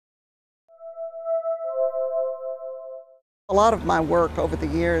A lot of my work over the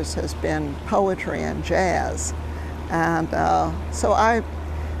years has been poetry and jazz. And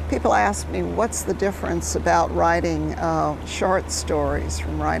people ask me, what's the difference about writing short stories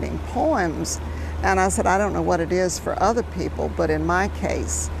from writing poems? And I said, I don't know what it is for other people, but in my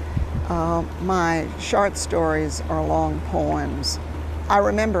case, my short stories are long poems. I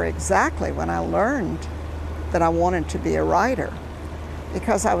remember exactly when I learned that I wanted to be a writer,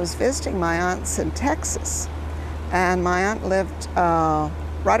 because I was visiting my aunts in Texas, and my aunt lived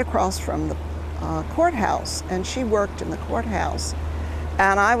right across from the courthouse, and she worked in the courthouse.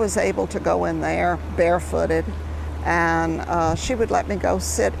 And I was able to go in there barefooted, and she would let me go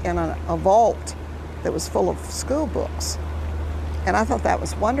sit in a vault that was full of school books. And I thought that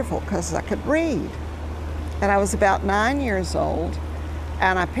was wonderful because I could read. And I was about 9 years old,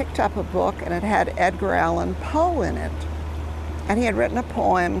 and I picked up a book, and it had Edgar Allan Poe in it. And he had written a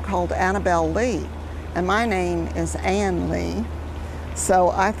poem called Annabel Lee, and my name is Ann Lee.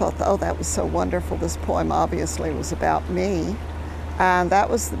 So I thought, oh, that was so wonderful. This poem obviously was about me. And that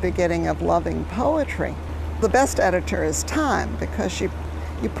was the beginning of loving poetry. The best editor is time, because you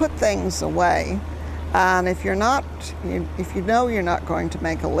put things away. And if you know you're not going to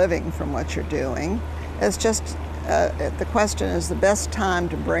make a living from what you're doing, it's just, the question is the best time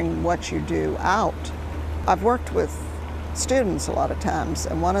to bring what you do out. I've worked with students a lot of times,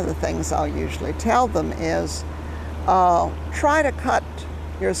 and one of the things I'll usually tell them is try to cut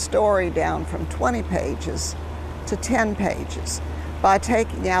your story down from 20 pages to 10 pages by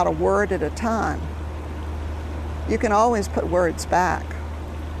taking out a word at a time. You can always put words back,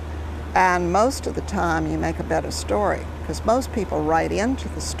 and most of the time you make a better story, because most people write into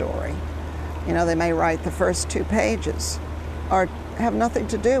the story. You know, they may write the first 2 pages or have nothing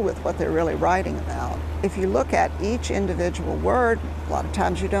to do with what they're really writing about. If you look at each individual word, a lot of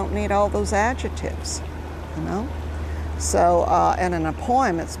times you don't need all those adjectives, you know? So, and in a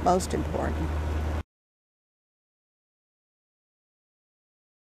poem, it's most important.